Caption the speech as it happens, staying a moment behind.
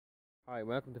Hi,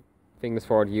 welcome to Finglas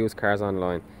Ford used cars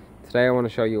online. Today I want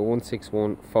to show you a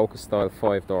 161 Focus style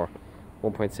 5-door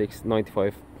 1.6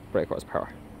 95 brake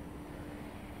horsepower.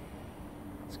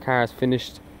 This car is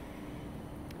finished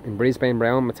in Brisbane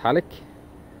brown metallic.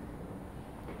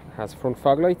 It has front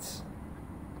fog lights,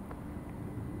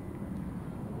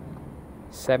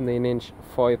 17-inch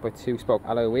 5x2 spoke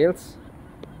alloy wheels,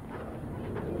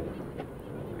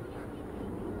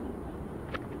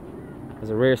 has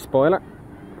a rear spoiler,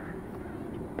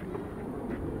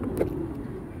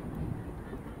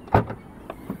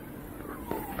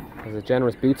 has a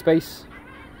generous boot space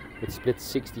with split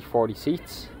 60/40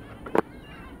 seats.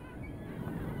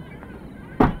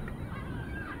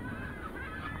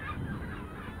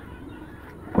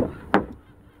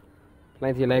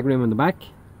 Plenty of leg room in the back.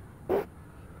 And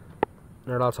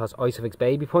it also has Isofix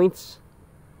baby points.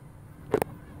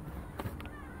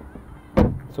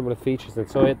 Some of the features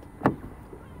inside: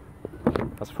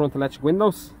 has front electric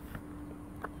windows,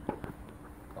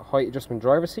 a height adjustment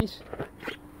driver seat,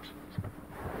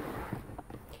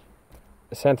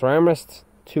 a centre armrest,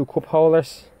 2 cup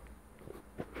holders,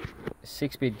 a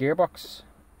 6-speed gearbox,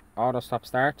 auto stop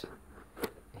start,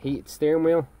 heated steering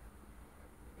wheel,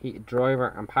 heated driver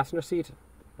and passenger seat.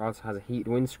 It also has a heated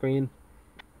windscreen,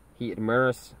 heated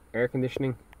mirrors, air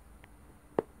conditioning.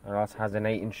 It also has an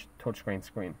 8-inch touchscreen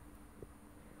screen.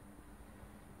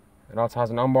 It also has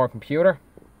an onboard computer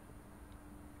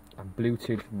and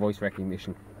Bluetooth voice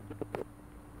recognition.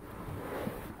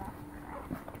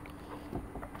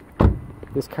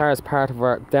 This car is part of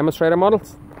our demonstrator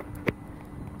models. It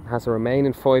has a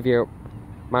remaining 5-year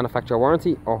manufacturer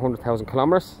warranty or 100,000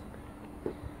 kilometers.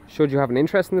 Should you have an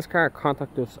interest in this car,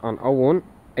 contact us on 01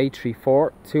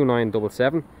 834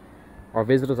 2977 or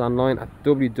visit us online at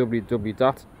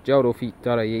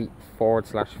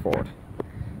www.joeduffy.ie/Ford.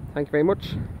 Thank you very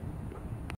much.